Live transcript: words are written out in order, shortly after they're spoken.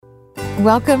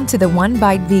Welcome to the One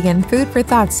Bite Vegan Food for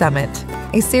Thought Summit,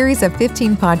 a series of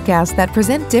 15 podcasts that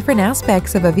present different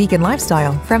aspects of a vegan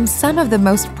lifestyle from some of the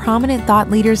most prominent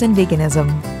thought leaders in veganism.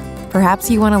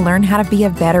 Perhaps you want to learn how to be a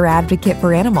better advocate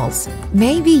for animals.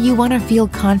 Maybe you want to feel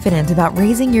confident about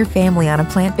raising your family on a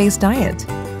plant-based diet.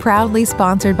 Proudly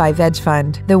sponsored by Veg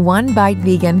Fund, the One Bite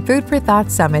Vegan Food for Thought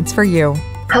Summit's for you.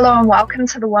 Hello and welcome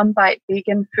to the One Bite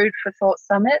Vegan Food for Thought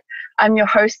Summit. I'm your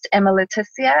host, Emma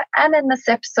Leticia, and in this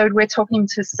episode, we're talking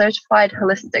to certified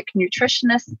holistic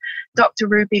nutritionist, Dr.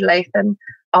 Ruby Lathan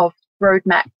of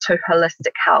Roadmap to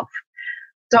Holistic Health.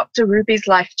 Dr. Ruby's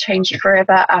life changed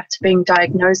forever after being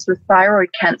diagnosed with thyroid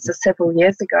cancer several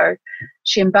years ago.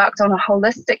 She embarked on a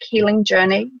holistic healing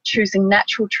journey, choosing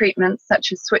natural treatments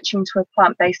such as switching to a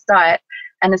plant-based diet,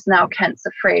 and is now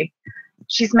cancer-free.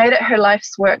 She's made it her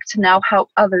life's work to now help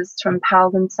others to empower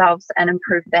themselves and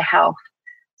improve their health.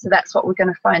 So that's what we're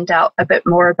going to find out a bit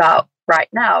more about right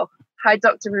now. Hi,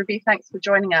 Dr. Ruby. Thanks for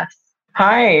joining us.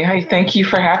 Hi. Thank you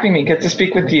for having me. Good to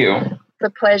speak with you. It's a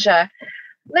pleasure.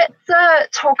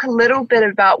 Let's talk a little bit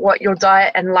about what your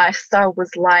diet and lifestyle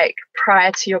was like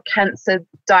prior to your cancer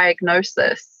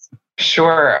diagnosis.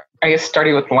 Sure. I guess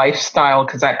starting with lifestyle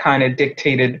because that kind of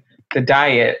dictated the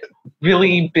diet.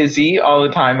 Really busy all the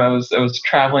time. I was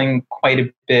traveling quite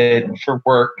a bit for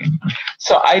work.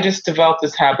 So I just developed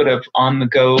this habit of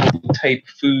on-the-go type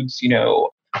foods,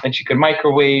 that you could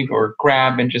microwave or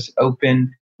grab and just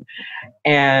open.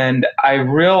 And I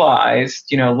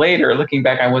realized, later, looking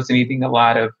back, I wasn't eating a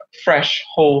lot of fresh,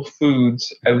 whole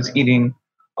foods. I was eating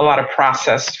a lot of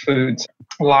processed foods,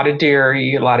 a lot of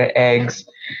dairy, a lot of eggs,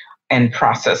 and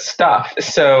processed stuff.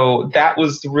 So that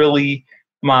was really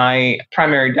my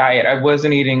primary diet. I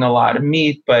wasn't eating a lot of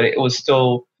meat, but it was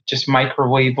still just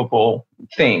microwavable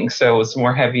things. So it was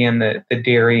more heavy in the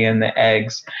dairy and the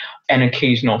eggs and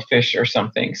occasional fish or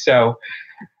something. So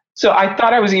I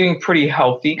thought I was eating pretty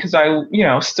healthy because I,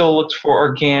 still looked for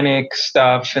organic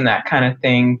stuff and that kind of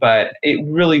thing, but it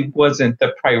really wasn't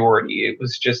the priority. It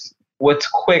was just what's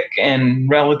quick and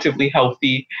relatively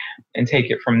healthy and take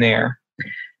it from there.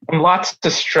 And lots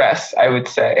of stress, I would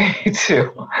say,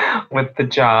 too, with the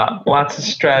job. Lots of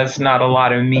stress, not a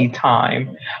lot of me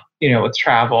time, with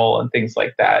travel and things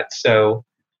like that. So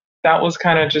that was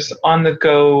kind of just on the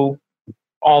go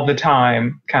all the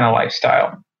time kind of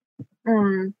lifestyle.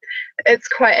 It's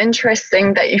quite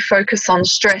interesting that you focus on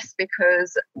stress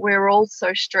because we're all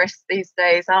so stressed these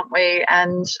days, aren't we?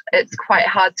 And it's quite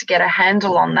hard to get a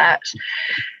handle on that.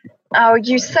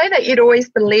 You say that you'd always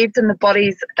believed in the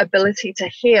body's ability to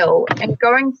heal. And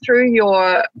going through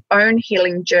your own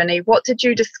healing journey, what did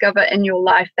you discover in your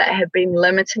life that had been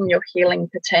limiting your healing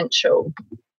potential?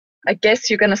 I guess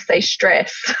you're going to say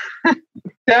stress.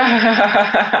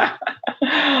 That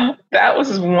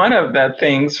was one of the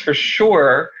things for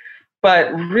sure.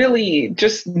 But really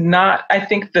just not, I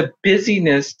think the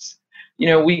busyness,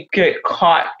 we get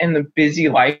caught in the busy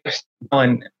lifestyle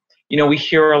and we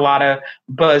hear a lot of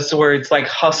buzzwords like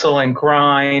hustle and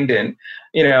grind and,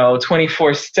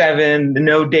 24/7,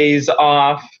 no days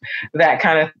off, that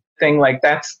kind of thing. Like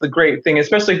that's the great thing,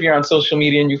 especially if you're on social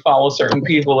media and you follow certain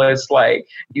people. It's like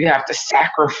you have to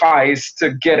sacrifice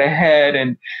to get ahead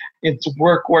and it's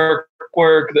work.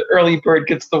 The early bird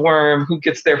gets the worm. Who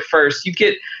gets there first?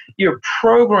 You're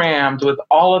programmed with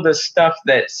all of the stuff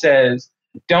that says,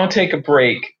 don't take a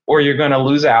break or you're going to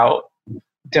lose out.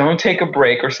 Don't take a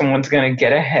break or someone's going to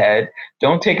get ahead.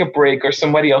 Don't take a break or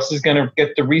somebody else is going to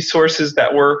get the resources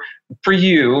that were for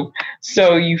you.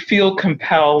 So you feel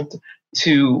compelled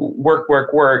to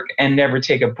work, and never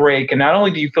take a break. And not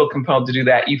only do you feel compelled to do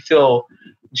that, you feel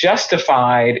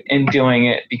justified in doing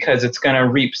it because it's going to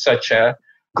reap such a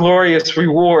glorious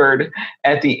reward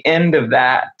at the end of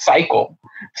that cycle.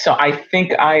 So I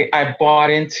think I bought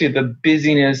into the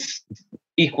busyness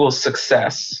equals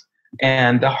success.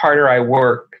 And the harder I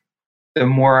work, the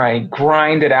more I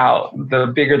grind it out, the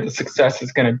bigger the success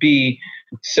is going to be.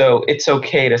 So it's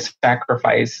okay to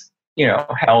sacrifice,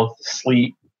 health,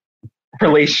 sleep,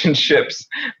 relationships,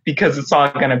 because it's all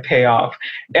going to pay off.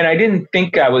 And I didn't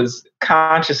think I was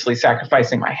consciously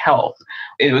sacrificing my health.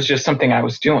 It was just something I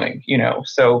was doing,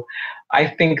 So I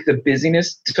think the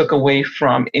busyness took away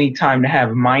from any time to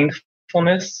have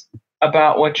mindfulness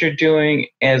about what you're doing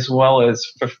as well as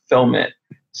fulfillment.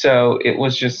 So it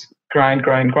was just grind.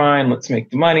 Let's make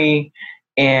the money,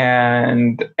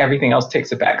 and everything else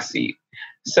takes a back seat.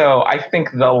 So I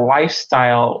think the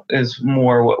lifestyle is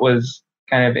more what was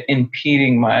kind of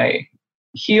impeding my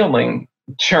healing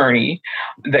journey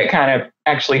that kind of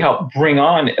actually helped bring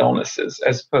on illnesses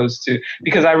as opposed to,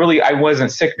 because I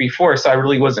wasn't sick before, so I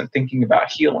really wasn't thinking about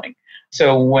healing.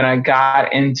 So when I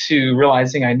got into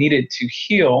realizing I needed to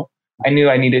heal, I knew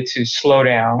I needed to slow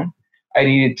down. I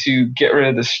needed to get rid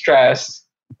of the stress.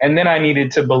 And then I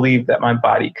needed to believe that my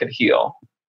body could heal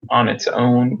on its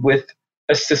own with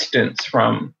assistance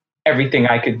from everything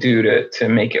I could do to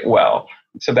make it well.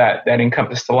 So that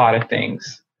encompassed a lot of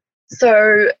things.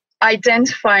 So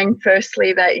identifying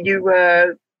firstly that you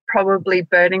were probably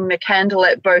burning the candle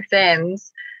at both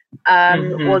ends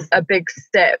was a big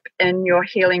step in your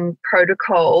healing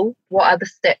protocol. What other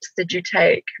steps did you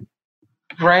take?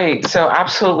 Right. So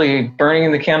absolutely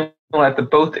burning the candle at the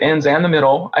both ends and the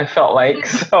middle, I felt like.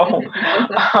 So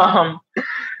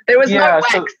there was no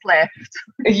wax left.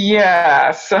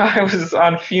 Yeah. So I was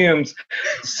on fumes.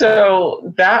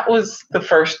 So that was the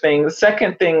first thing. The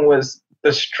second thing was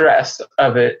the stress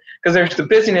of it, because there's the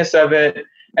busyness of it.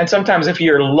 And sometimes if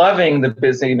you're loving the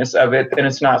busyness of it, then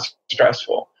it's not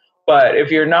stressful. But if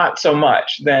you're not so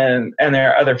much, then, and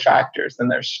there are other factors, then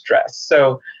there's stress.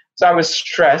 So I was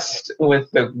stressed with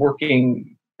the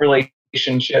working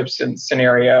relationships and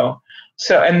scenario.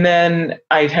 So, and then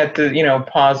I had to,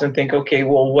 pause and think, okay,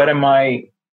 well, what am I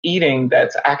eating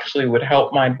that's actually would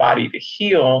help my body to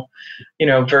heal,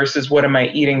 versus what am I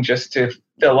eating just to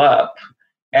fill up?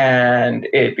 And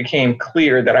it became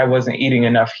clear that I wasn't eating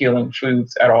enough healing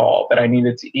foods at all, that I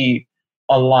needed to eat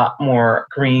a lot more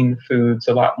green foods,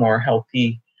 a lot more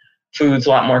healthy foods, a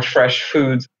lot more fresh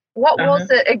foods. What was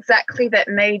it exactly that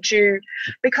made you,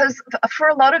 because for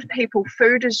a lot of people,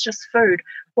 food is just food.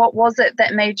 What was it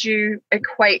that made you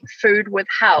equate food with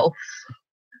health?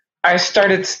 I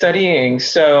started studying,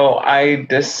 so I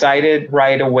decided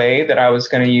right away that I was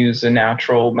going to use the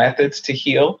natural methods to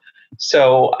heal.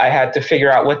 So I had to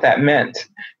figure out what that meant.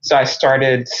 So I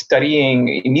started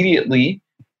studying immediately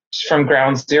from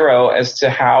ground zero as to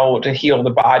how to heal the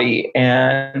body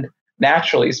and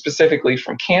naturally, specifically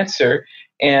from cancer.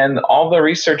 And all the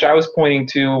research I was pointing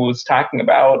to was talking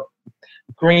about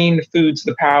green foods,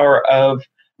 the power of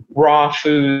raw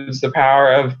foods, the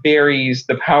power of berries,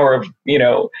 the power of,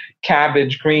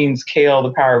 cabbage, greens, kale,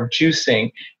 the power of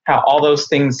juicing, how all those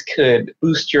things could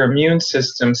boost your immune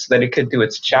system so that it could do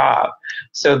its job.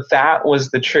 So that was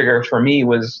the trigger for me,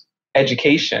 was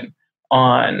education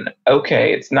on,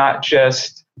 okay, it's not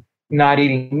just not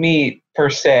eating meat per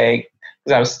se,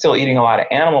 because I was still eating a lot of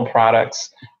animal products,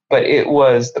 but it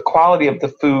was the quality of the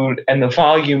food and the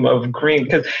volume of green,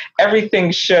 because everything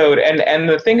showed. And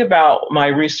the thing about my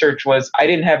research was I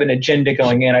didn't have an agenda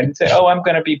going in. I didn't say, oh, I'm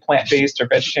going to be plant-based or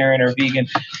vegetarian or vegan.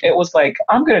 It was like,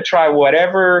 I'm going to try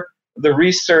whatever the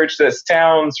research that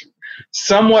sounds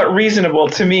somewhat reasonable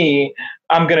to me,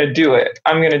 I'm going to do it.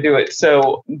 I'm going to do it.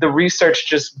 So the research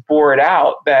just bore it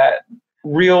out that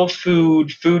real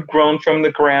food grown from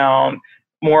the ground,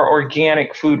 more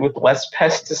organic food with less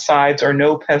pesticides or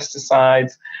no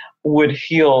pesticides would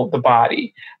heal the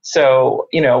body. So,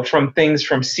 from things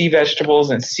from sea vegetables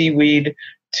and seaweed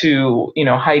to,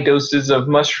 high doses of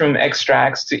mushroom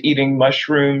extracts, to eating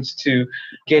mushrooms, to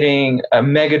getting a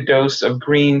mega dose of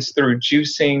greens through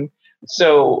juicing.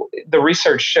 So the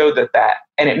research showed that,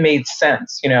 and it made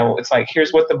sense. It's like,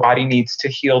 here's what the body needs to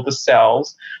heal the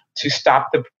cells, to stop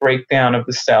the breakdown of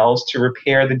the cells, to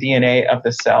repair the DNA of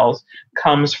the cells,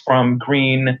 comes from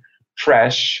green,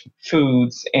 fresh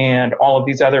foods and all of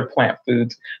these other plant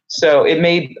foods. So it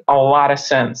made a lot of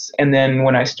sense. And then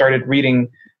when I started reading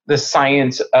the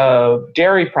science of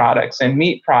dairy products and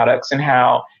meat products and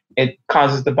how it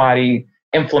causes the body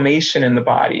inflammation in the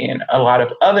body and a lot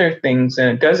of other things, and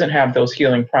it doesn't have those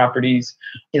healing properties.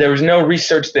 There was no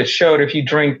research that showed if you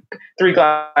drink 3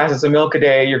 glasses of milk a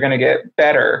day, you're going to get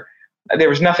better. There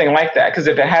was nothing like that, because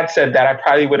if it had said that, I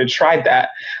probably would have tried that.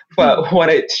 But what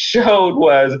it showed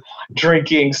was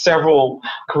drinking several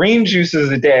green juices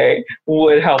a day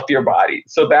would help your body.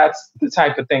 So that's the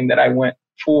type of thing that I went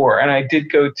for. And I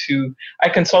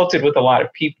consulted with a lot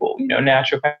of people,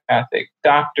 naturopathic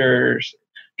doctors,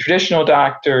 traditional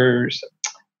doctors,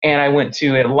 and I went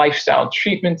to a lifestyle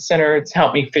treatment center to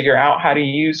help me figure out how to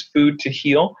use food to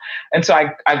heal. And so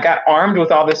I got armed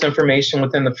with all this information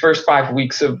within the first 5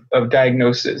 weeks of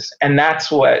diagnosis. And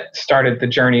that's what started the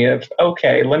journey of,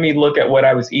 okay, let me look at what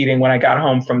I was eating when I got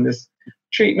home from this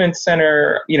treatment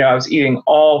center. I was eating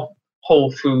all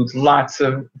whole foods, lots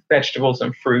of vegetables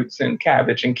and fruits and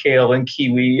cabbage and kale and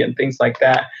kiwi and things like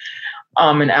that.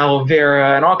 And aloe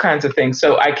vera and all kinds of things.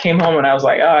 So I came home and I was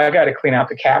like, oh, I got to clean out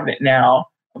the cabinet now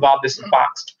of all this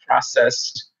boxed,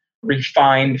 processed,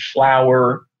 refined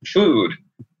flour food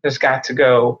that's got to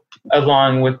go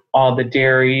along with all the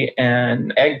dairy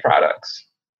and egg products.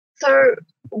 So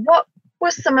what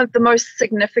were some of the most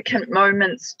significant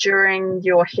moments during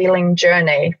your healing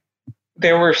journey?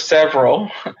 There were several.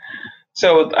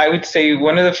 So I would say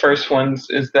one of the first ones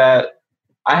is that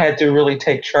I had to really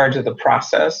take charge of the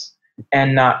process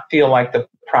and not feel like the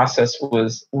process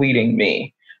was leading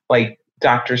me, like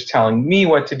doctors telling me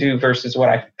what to do versus what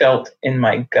I felt in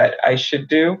my gut I should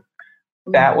do.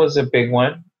 That was a big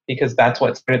one because that's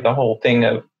what started the whole thing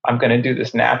of I'm going to do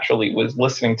this naturally, was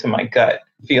listening to my gut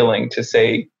feeling to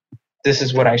say, this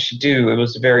is what I should do. It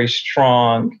was a very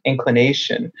strong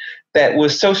inclination that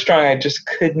was so strong I just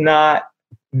could not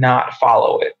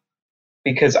follow it,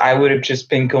 because I would have just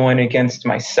been going against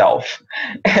myself.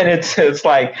 And it's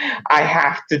like, I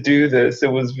have to do this.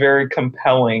 It was very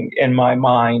compelling in my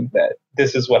mind that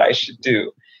this is what I should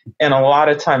do. And a lot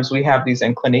of times we have these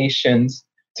inclinations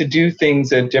to do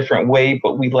things a different way,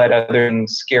 but we let other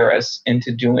things scare us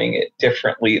into doing it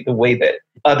differently, the way that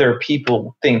other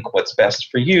people think what's best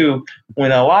for you,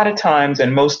 when a lot of times,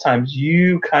 and most times,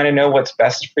 you kind of know what's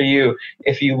best for you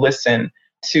if you listen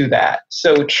to that.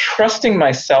 So trusting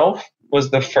myself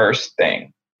was the first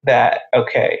thing that,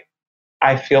 okay,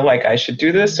 I feel like I should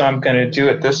do this, so I'm going to do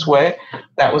it this way.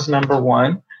 That was number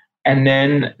one. And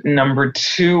then number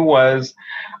two was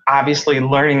obviously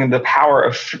learning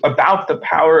about the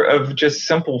power of just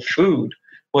simple food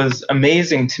was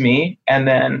amazing to me. And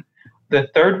then the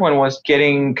third one was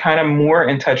getting kind of more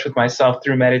in touch with myself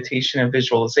through meditation and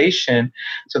visualization.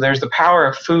 So there's the power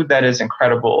of food that is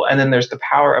incredible. And then there's the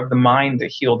power of the mind to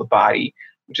heal the body,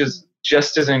 which is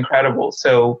just as incredible.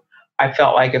 So I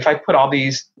felt like if I put all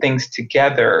these things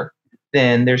together,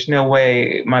 then there's no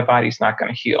way my body's not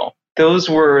going to heal. Those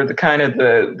were the kind of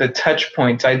the touch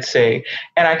points, I'd say.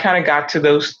 And I kind of got to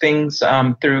those things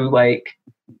through like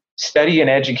study and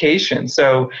education.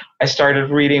 So I started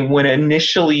reading when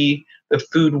initially the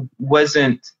food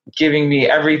wasn't giving me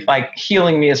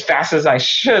healing me as fast as I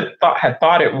had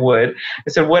thought it would. I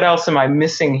said, what else am I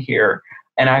missing here?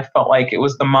 And I felt like it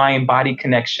was the mind-body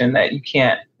connection, that you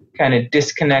can't kind of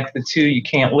disconnect the two. You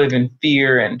can't live in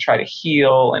fear and try to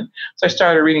heal. And so I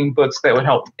started reading books that would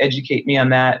help educate me on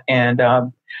that. And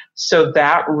so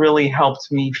that really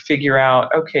helped me figure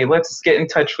out, okay, let's get in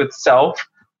touch with self.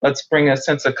 Let's bring a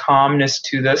sense of calmness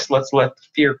to this. Let's let the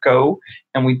fear go.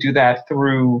 And we do that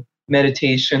through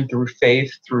meditation, through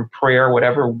faith, through prayer,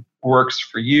 whatever works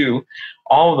for you.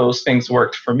 All of those things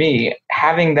worked for me.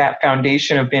 Having that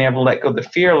foundation of being able to let go of the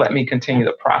fear let me continue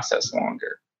the process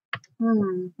longer.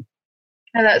 And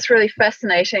that's really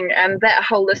fascinating. And that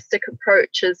holistic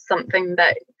approach is something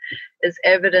that is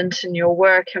evident in your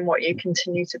work and what you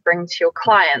continue to bring to your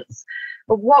clients.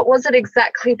 But what was it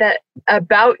exactly that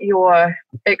about your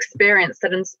experience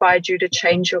that inspired you to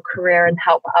change your career and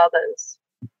help others?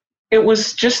 It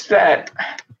was just that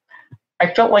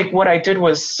I felt like what I did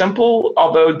was simple,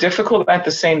 although difficult at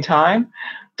the same time.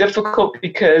 Difficult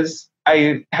because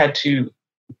I had to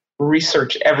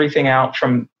research everything out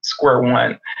from square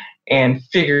one and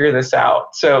figure this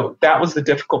out. So that was the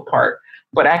difficult part.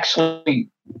 But actually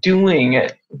doing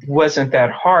it wasn't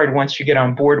that hard once you get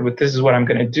on board with, this is what I'm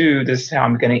going to do, this is how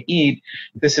I'm going to eat,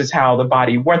 this is how the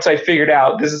body, once I figured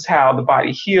out this is how the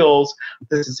body heals,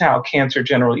 this is how cancer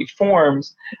generally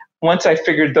forms. Once I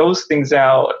figured those things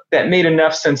out, that made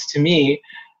enough sense to me,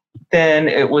 then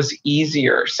it was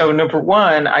easier. So number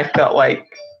one, I felt like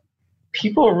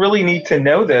people really need to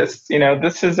know this. You know,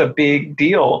 this is a big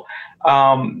deal.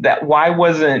 That why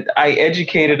wasn't I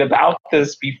educated about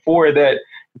this before, that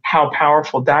how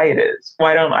powerful diet is?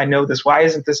 Why don't I know this? Why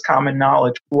isn't this common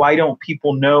knowledge? Why don't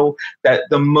people know that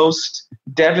the most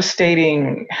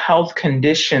devastating health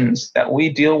conditions that we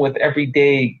deal with every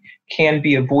day can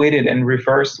be avoided and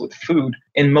reversed with food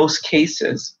in most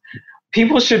cases?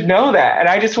 People should know that. And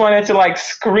I just wanted to like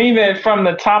scream it from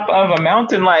the top of a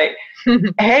mountain, like,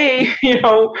 hey, you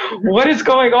know, what is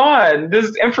going on?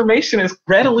 This information is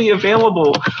readily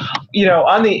available, you know,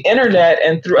 on the internet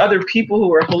and through other people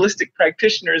who are holistic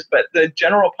practitioners, but the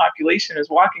general population is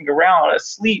walking around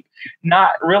asleep,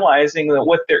 not realizing that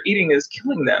what they're eating is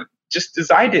killing them, just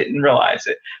as I didn't realize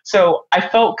it. So I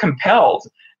felt compelled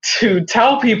to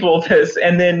tell people this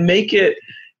and then make it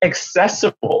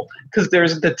accessible, because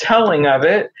there's the telling of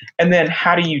it and then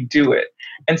how do you do it?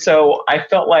 And so I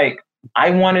felt like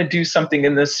I want to do something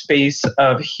in this space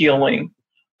of healing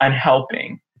and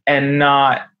helping, and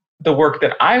not the work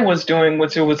that I was doing,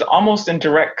 which it was almost in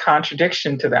direct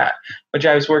contradiction to that, which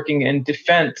I was working in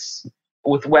defense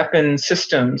with weapon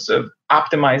systems, of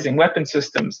optimizing weapon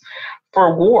systems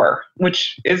for war,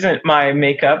 which isn't my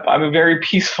makeup. I'm a very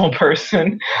peaceful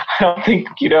person. I don't think,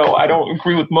 you know, I don't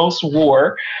agree with most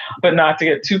war, but not to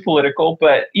get too political,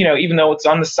 but, you know, even though it's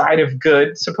on the side of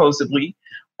good, supposedly,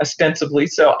 ostensibly.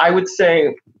 So I would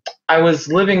say I was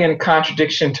living in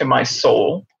contradiction to my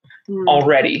soul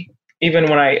already. even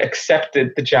when I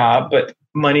accepted the job, but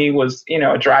money was,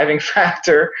 a driving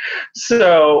factor.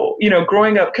 So,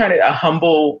 growing up kind of a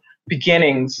humble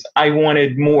beginnings, I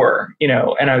wanted more,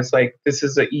 and I was like, this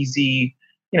is an easy,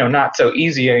 not so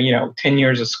easy. 10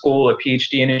 years of school, a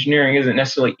PhD in engineering isn't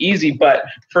necessarily easy, but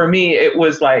for me, it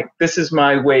was like, this is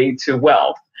my way to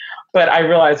wealth. But I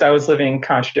realized I was living in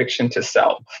contradiction to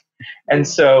self. And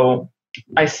so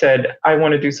I said, I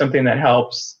want to do something that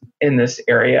helps in this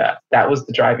area. That was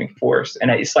the driving force. And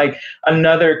it's like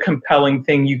another compelling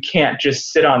thing. You can't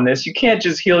just sit on this. You can't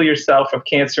just heal yourself of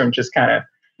cancer and just kind of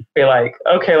be like,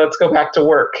 okay, let's go back to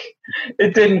work.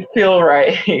 It didn't feel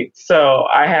right. So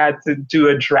I had to do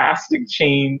a drastic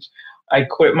change. I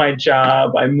quit my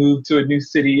job. I moved to a new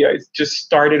city. I just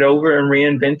started over and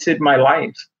reinvented my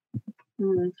life.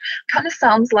 Kind of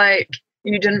sounds like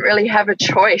you didn't really have a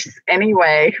choice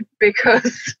anyway,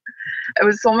 because it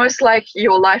was almost like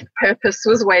your life purpose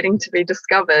was waiting to be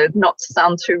discovered, not to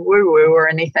sound too woo-woo or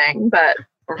anything, but...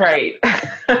 Right.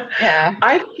 Yeah.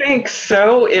 I think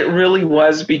so. It really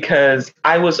was, because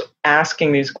I was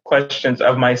asking these questions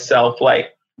of myself,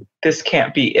 like, this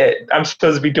can't be it. I'm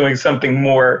supposed to be doing something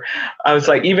more. I was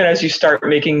like, even as you start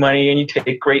making money and you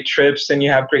take great trips and you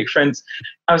have great friends,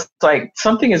 I was like,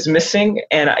 something is missing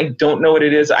and I don't know what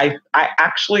it is. I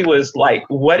actually was like,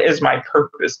 what is my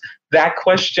purpose? That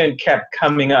question kept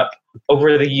coming up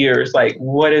over the years. Like,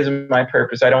 what is my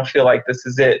purpose? I don't feel like this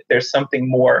is it. There's something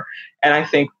more. And I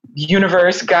think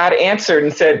universe, God answered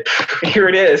and said, here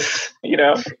it is,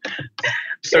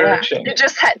 searching. Yeah, you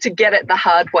just had to get it the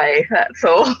hard way, that's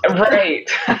all. Right,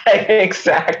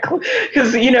 exactly.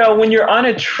 Because, when you're on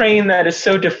a train that is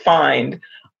so defined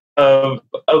of,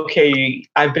 okay,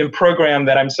 I've been programmed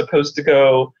that I'm supposed to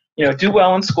go, do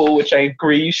well in school, which I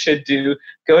agree you should do,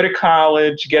 go to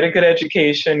college, get a good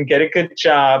education, get a good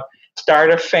job,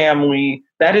 start a family.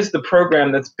 That is the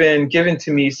program that's been given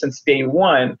to me since day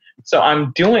one. So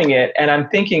I'm doing it, and I'm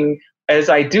thinking, as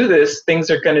I do this,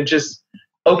 things are going to just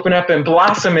open up and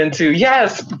blossom into,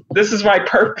 yes, this is my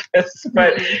purpose.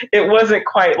 But it wasn't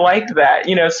quite like that,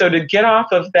 so to get off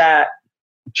of that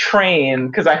train,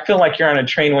 because I feel like you're on a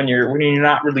train when you're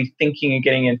not really thinking and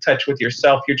getting in touch with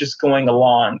yourself. You're just going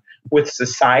along with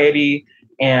society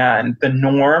and the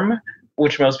norm,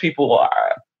 which most people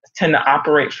tend to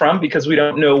operate from because we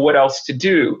don't know what else to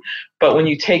do. But when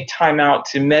you take time out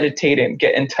to meditate and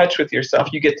get in touch with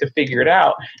yourself, you get to figure it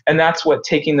out. And that's what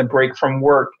taking the break from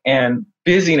work and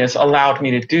busyness allowed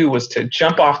me to do, was to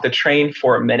jump off the train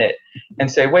for a minute and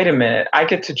say, wait a minute, I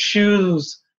get to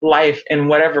choose life in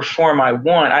whatever form I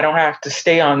want. I don't have to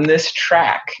stay on this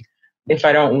track if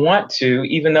I don't want to,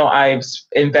 even though I've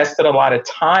invested a lot of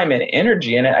time and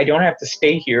energy in it. I don't have to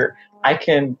stay here. I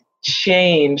can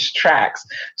change tracks.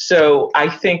 So I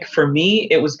think for me,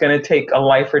 it was going to take a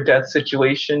life or death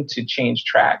situation to change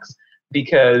tracks,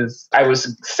 because I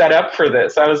was set up for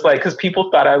this. I was like, because people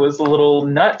thought I was a little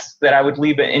nuts that I would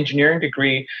leave an engineering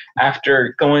degree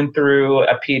after going through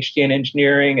a PhD in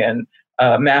engineering and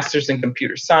a master's in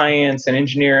computer science and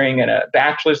engineering and a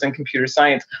bachelor's in computer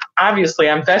science. Obviously,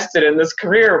 I'm vested in this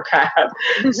career path.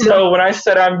 So when I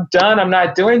said, I'm done, I'm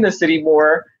not doing this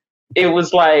anymore, it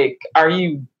was like, are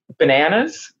you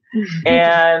bananas?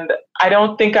 And I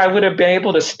don't think I would have been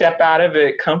able to step out of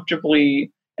it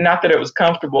comfortably. Not that it was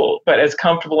comfortable, but as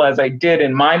comfortable as I did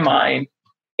in my mind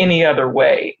any other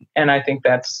way. And I think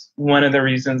that's one of the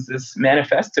reasons this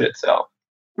manifested itself.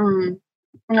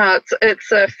 No,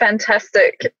 it's a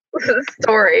fantastic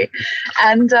story.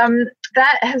 And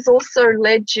that has also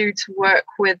led you to work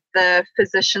with the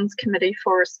Physicians Committee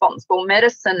for Responsible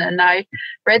Medicine. And I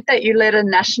read that you led a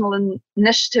national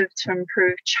initiative to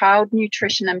improve child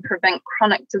nutrition and prevent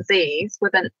chronic disease,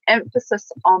 with an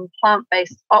emphasis on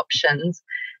plant-based options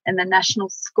in the National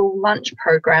School Lunch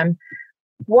Program.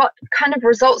 What kind of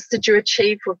results did you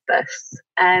achieve with this?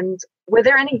 And were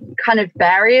there any kind of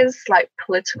barriers, like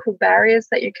political barriers,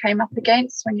 that you came up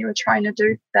against when you were trying to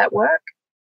do that work?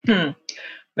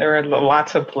 There are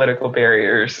lots of political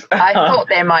barriers. I thought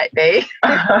there might be.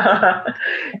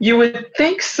 You would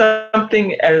think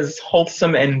something as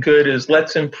wholesome and good as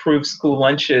let's improve school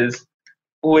lunches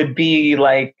would be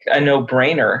like a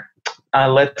no-brainer.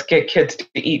 Let's get kids to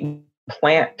eat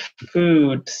plant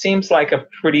food. Seems like a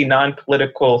pretty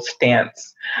non-political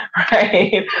stance,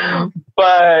 right?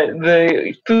 But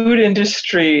the food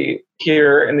industry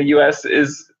here in the US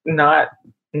is not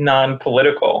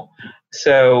non-political.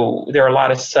 So there are a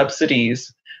lot of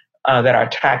subsidies that our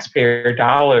taxpayer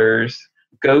dollars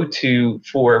go to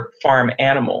for farm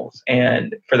animals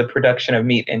and for the production of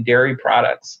meat and dairy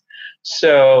products.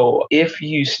 So if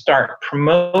you start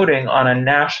promoting on a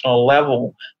national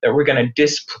level that we're going to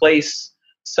displace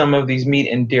some of these meat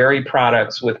and dairy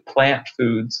products with plant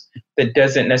foods that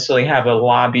doesn't necessarily have a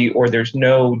lobby, or there's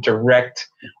no direct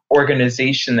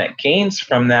organization that gains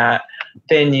from that,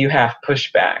 then you have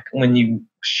pushback when you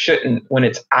shouldn't, when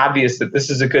it's obvious that this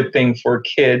is a good thing for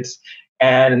kids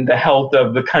and the health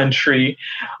of the country.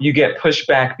 You get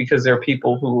pushback because there are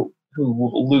people who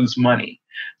will lose money.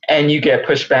 And you get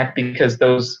pushback because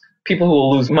those people who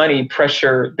will lose money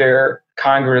pressure their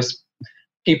Congress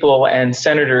people and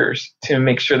senators to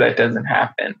make sure that doesn't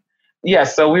happen. Yeah,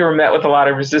 so we were met with a lot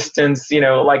of resistance,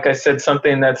 like I said,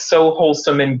 something that's so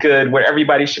wholesome and good where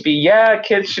everybody should be,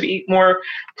 kids should eat more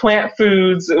plant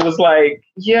foods. It was like,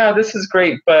 this is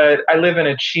great, but I live in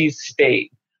a cheese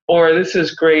state. Or this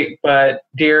is great, but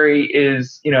dairy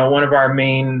is, one of our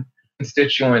main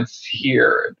constituents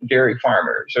here, dairy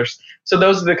farmers. So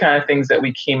those are the kind of things that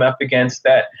we came up against,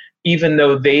 that even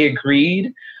though they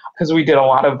agreed, because we did a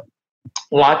lot of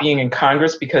lobbying in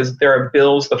Congress, because there are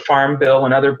bills, the Farm Bill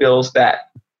and other bills,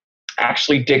 that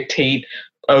actually dictate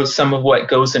some of what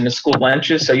goes into school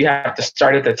lunches. So you have to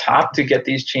start at the top to get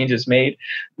these changes made.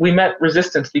 We met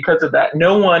resistance because of that.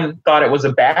 No one thought it was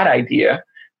a bad idea.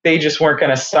 They just weren't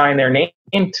going to sign their name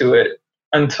to it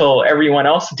until everyone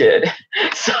else did.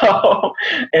 So,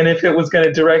 and if it was going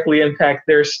to directly impact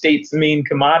their state's main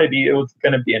commodity, it was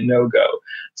going to be a no-go.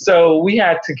 So we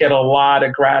had to get a lot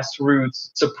of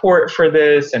grassroots support for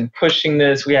this and pushing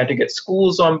this. We had to get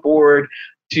schools on board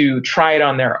to try it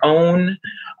on their own,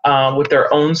 with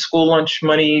their own school lunch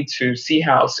money, to see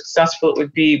how successful it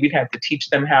would be. We'd have to teach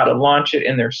them how to launch it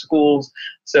in their schools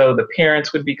so the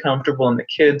parents would be comfortable and the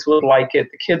kids would like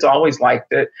it. The kids always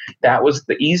liked it. That was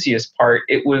the easiest part.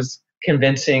 It was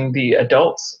convincing the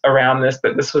adults around this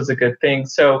that this was a good thing.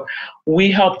 So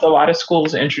we helped a lot of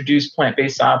schools introduce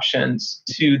plant-based options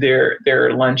to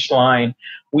their lunch line.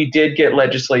 We did get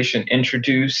legislation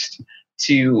introduced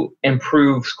to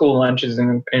improve school lunches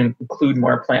and include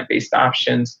more plant-based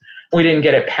options. We didn't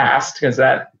get it passed because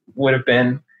that would have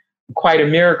been quite a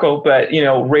miracle, but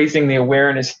raising the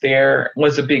awareness there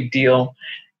was a big deal.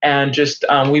 And just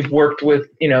we've worked with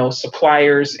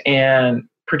suppliers and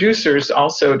producers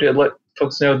also to let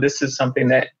folks know this is something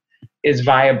that is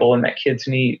viable and that kids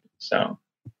need. So.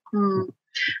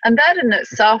 And that in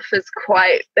itself is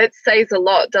it says a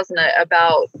lot, doesn't it,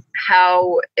 about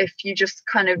how if you just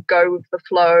kind of go with the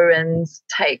flow and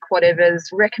take whatever's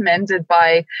recommended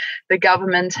by the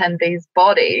government and these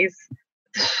bodies,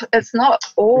 it's not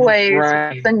always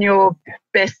in your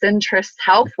best interest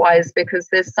health-wise, because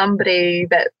there's somebody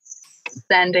that's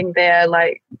standing there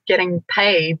like getting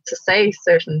paid to say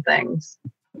certain things.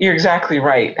 You're exactly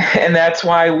right. And that's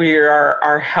why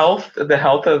our health, the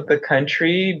health of the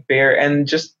country, and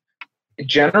just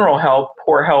general health,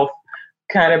 poor health,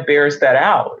 kind of bears that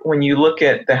out. When you look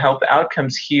at the health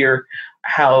outcomes here,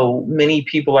 how many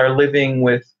people are living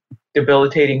with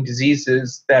debilitating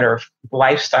diseases that are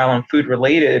lifestyle and food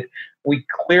related, we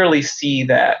clearly see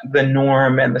that the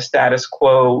norm and the status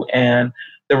quo and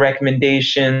the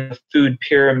recommendation, the food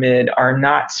pyramid are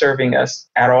not serving us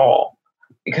at all.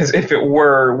 Because if it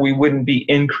were, we wouldn't be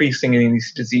increasing in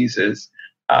these diseases.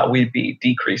 We'd be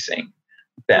decreasing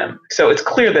them. So it's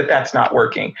clear that that's not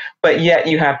working. But yet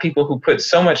you have people who put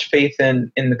so much faith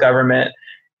in the government.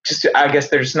 I guess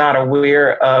they're just not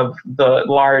aware of the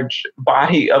large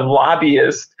body of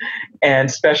lobbyists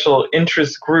and special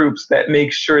interest groups that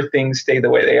make sure things stay the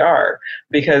way they are.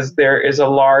 Because there is a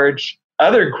large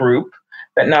other group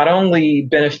that not only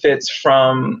benefits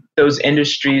from those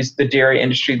industries, the dairy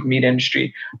industry, the meat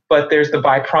industry, but there's the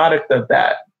byproduct of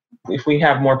that. If we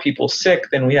have more people sick,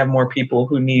 then we have more people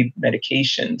who need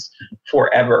medications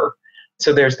forever.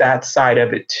 So there's that side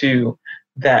of it too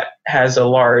that has a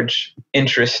large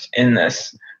interest in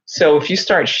this. So if you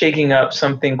start shaking up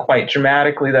something quite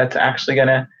dramatically that's actually going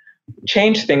to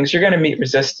change things, you're going to meet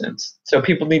resistance. So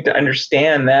people need to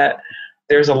understand that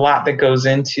there's a lot that goes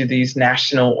into these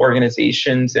national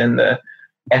organizations and the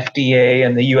FDA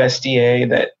and the USDA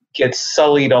that gets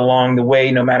sullied along the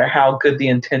way, no matter how good the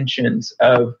intentions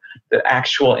of the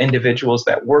actual individuals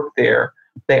that work there.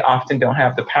 They often don't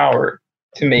have the power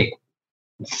to make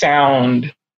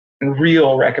sound and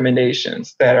real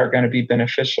recommendations that are going to be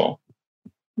beneficial.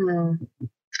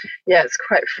 Yeah, it's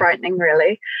quite frightening,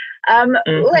 really.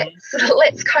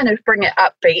 Let's kind of bring it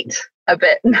upbeat a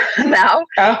bit now.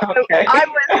 Oh, okay.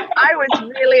 I was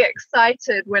really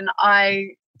excited when I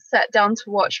sat down to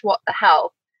watch What the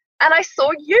Health, and I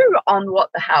saw you on What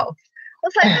the Health. I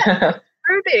was like,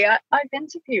 Ruby, I've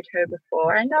interviewed her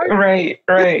before. I know. Right.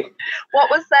 What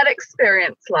was that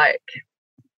experience like?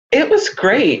 It was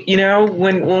great.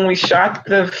 When we shot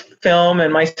the film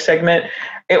and my segment,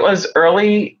 It was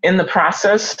early in the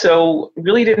process, so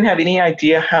really didn't have any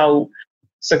idea how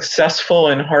successful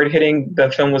and hard-hitting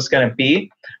the film was going to be.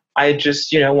 I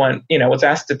just, was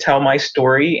asked to tell my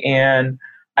story, and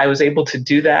I was able to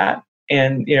do that.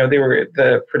 And, they were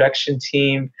the production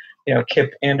team,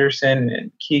 Kip Anderson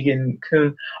and Keegan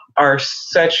Kuhn are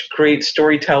such great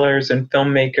storytellers and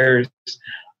filmmakers.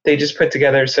 They just put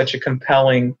together such a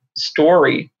compelling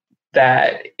story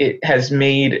that it has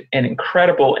made an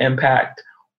incredible impact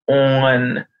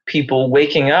on people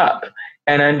waking up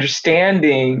and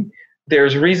understanding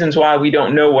there's reasons why we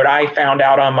don't know what I found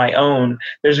out on my own.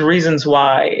 There's reasons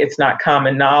why it's not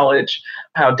common knowledge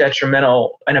how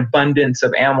detrimental an abundance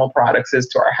of animal products is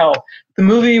to our health. The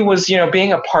movie was,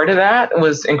 being a part of that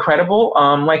was incredible.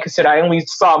 Like I said, I only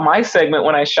saw my segment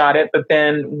when I shot it, but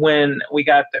then when we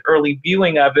got the early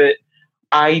viewing of it,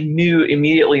 I knew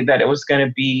immediately that it was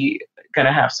going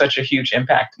to have such a huge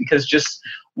impact, because just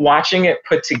watching it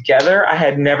put together, I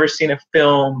had never seen a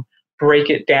film break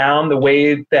it down the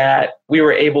way that we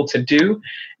were able to do.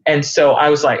 And so I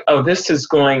was like, oh, this is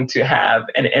going to have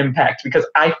an impact, because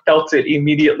I felt it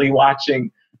immediately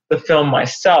watching the film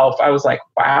myself. I was like,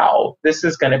 wow, this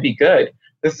is going to be good.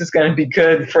 This is going to be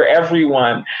good for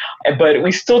everyone. But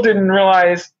we still didn't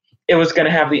realize it was going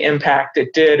to have the impact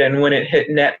it did. And when it hit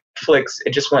Netflix, it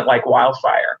just went like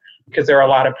wildfire, because there are a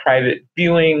lot of private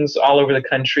viewings all over the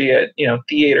country at,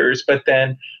 theaters. But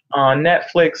then on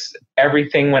Netflix,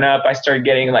 everything went up. I started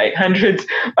getting like hundreds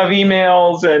of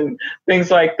emails and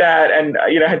things like that. And,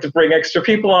 I had to bring extra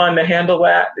people on to handle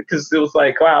that, because it was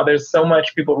like, wow, there's so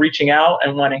much people reaching out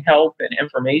and wanting help and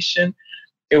information.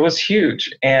 It was huge.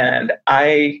 And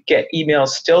I get emails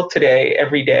still today,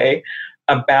 every day,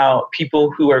 about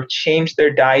people who have changed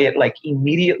their diet like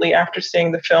immediately after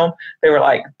seeing the film. They were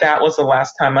like, that was the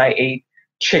last time I ate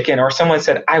chicken. Or someone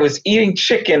said, I was eating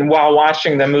chicken while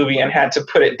watching the movie and had to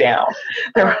put it down.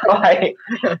 They were like,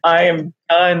 I am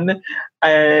done.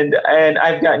 And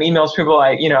I've gotten emails, people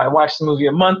like, I watched the movie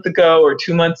a month ago or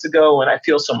 2 months ago and I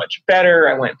feel so much better.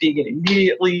 I went vegan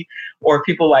immediately. Or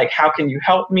people like, how can you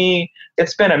help me?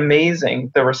 It's been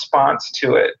amazing, the response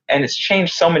to it. And it's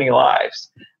changed so many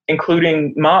lives,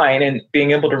 including mine, and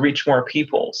being able to reach more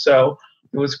people. So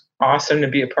it was awesome to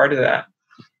be a part of that.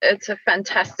 It's a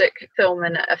fantastic film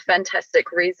and a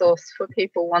fantastic resource for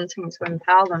people wanting to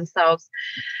empower themselves.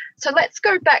 So let's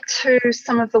go back to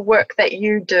some of the work that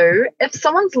you do. If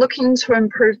someone's looking to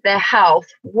improve their health,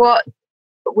 what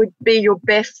would be your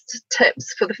best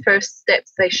tips for the first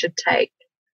steps they should take?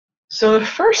 So the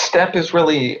first step is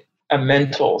really a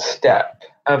mental step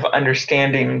of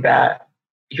understanding that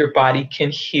your body can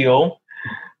heal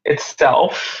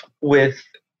itself with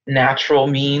natural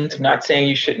means. I'm not saying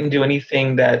you shouldn't do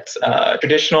anything that's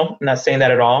traditional. I'm not saying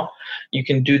that at all. You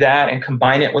can do that and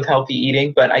combine it with healthy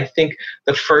eating. But I think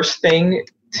the first thing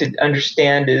to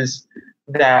understand is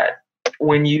that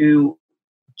when you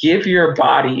give your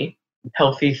body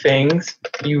healthy things,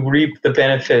 you reap the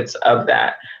benefits of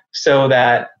that. So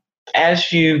that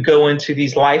as you go into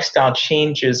these lifestyle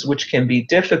changes, which can be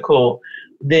difficult,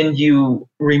 then you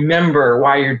remember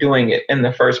why you're doing it in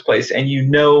the first place, and you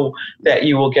know that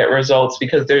you will get results,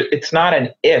 because it's not an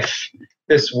if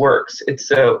this works, it's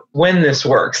a when this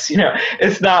works.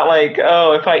 It's not like,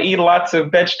 oh, if I eat lots of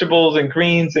vegetables and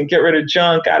greens and get rid of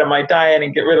junk out of my diet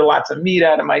and get rid of lots of meat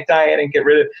out of my diet and get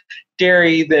rid of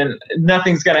dairy, then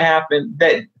nothing's going to happen.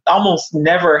 That almost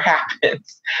never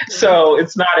happens. So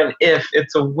it's not an if,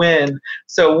 it's a when.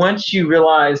 So once you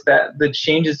realize that the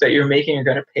changes that you're making are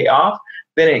going to pay off,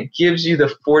 then it gives you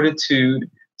the fortitude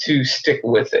to stick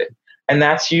with it. And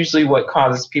that's usually what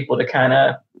causes people to kind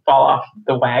of fall off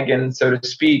the wagon, so to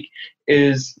speak,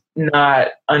 is not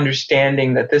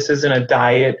understanding that this isn't a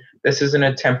diet, this isn't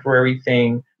a temporary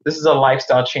thing, this is a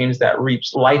lifestyle change that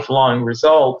reaps lifelong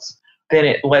results. Then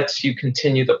it lets you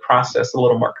continue the process a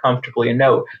little more comfortably and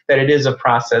know that it is a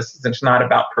process. It's not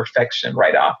about perfection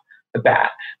right off the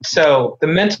bat. So the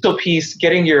mental piece,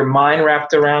 getting your mind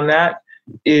wrapped around that,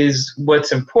 is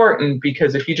what's important,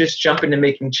 because if you just jump into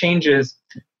making changes,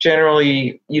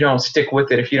 generally you don't stick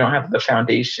with it if you don't have the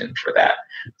foundation for that.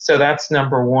 So that's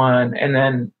number one. And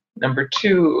then number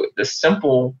two,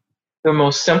 the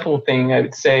most simple thing I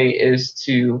would say is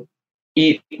to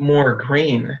eat more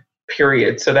green,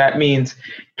 period. So that means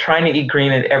trying to eat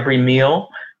green at every meal.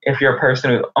 If you're a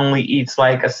person who only eats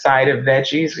like a side of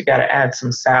veggies, we got to add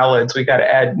some salads. We got to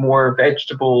add more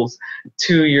vegetables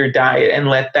to your diet and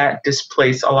let that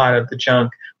displace a lot of the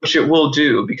junk, which it will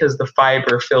do, because the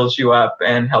fiber fills you up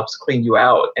and helps clean you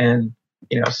out and,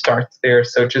 starts there.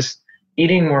 So just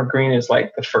eating more green is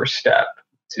like the first step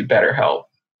to better health.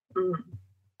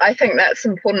 I think that's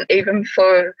important even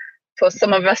for for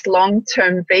some of us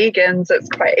long-term vegans, it's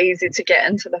quite easy to get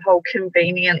into the whole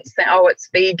convenience thing. Oh, it's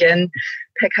vegan,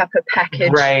 pick up a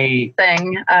package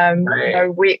thing.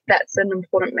 That's an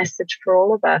important message for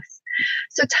all of us.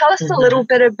 So tell us a little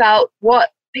bit about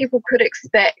what people could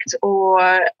expect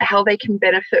or how they can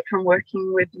benefit from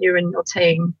working with you and your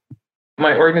team.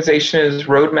 My organization is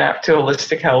Roadmap to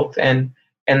Holistic Health, and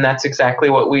that's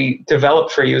exactly what we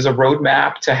developed for you, is a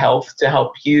roadmap to health to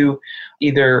help you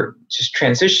either just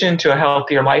transition to a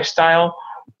healthier lifestyle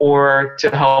or to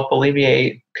help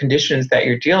alleviate conditions that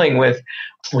you're dealing with.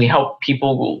 We help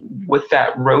people with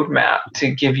that roadmap to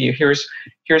give you, here's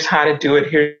how to do it,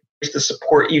 here's the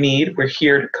support you need. We're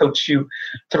here to coach you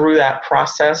through that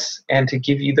process and to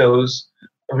give you those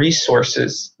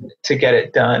resources to get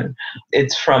it done.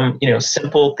 It's from,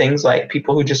 simple things like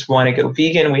people who just want to go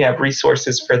vegan. We have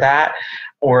resources for that.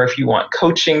 Or if you want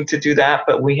coaching to do that,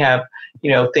 but we have,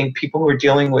 think people who are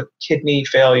dealing with kidney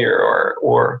failure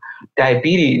or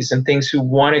diabetes and things who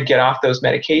want to get off those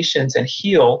medications and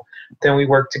heal, then we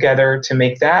work together to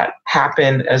make that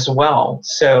happen as well.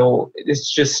 So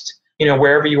it's just,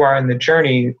 wherever you are in the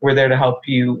journey, we're there to help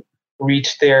you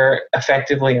reach there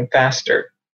effectively and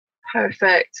faster.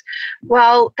 Perfect.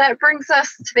 Well, that brings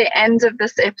us to the end of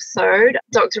this episode.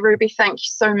 Dr. Ruby, thank you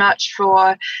so much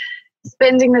for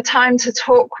spending the time to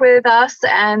talk with us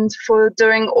and for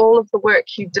doing all of the work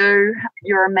you do.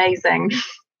 You're amazing.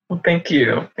 Well, thank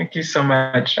you. Thank you so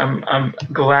much. I'm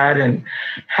glad and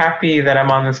happy that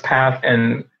I'm on this path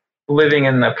and living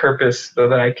in the purpose so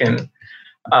that I can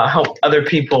help other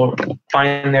people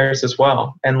find theirs as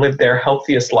well and live their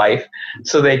healthiest life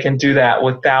so they can do that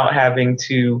without having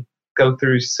to go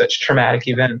through such traumatic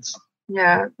events.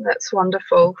 Yeah, that's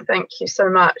wonderful. Thank you so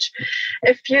much.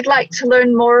 If you'd like to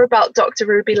learn more about Dr.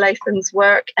 Ruby Lathan's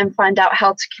work and find out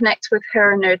how to connect with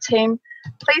her and her team,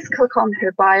 please click on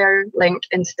her bio link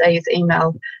in today's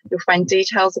email. You'll find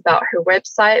details about her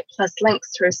website, plus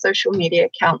links to her social media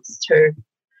accounts too.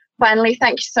 Finally,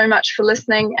 thank you so much for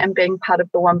listening and being part of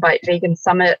the One Bite Vegan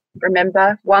Summit.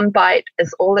 Remember, one bite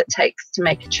is all it takes to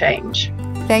make a change.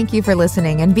 Thank you for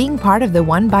listening and being part of the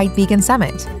One Bite Vegan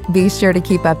Summit. Be sure to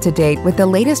keep up to date with the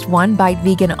latest One Bite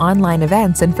Vegan online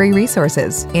events and free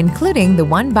resources, including the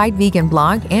One Bite Vegan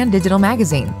blog and digital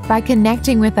magazine, by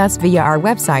connecting with us via our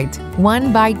website,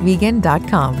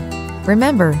 onebitevegan.com.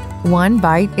 Remember, one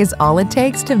bite is all it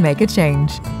takes to make a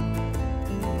change.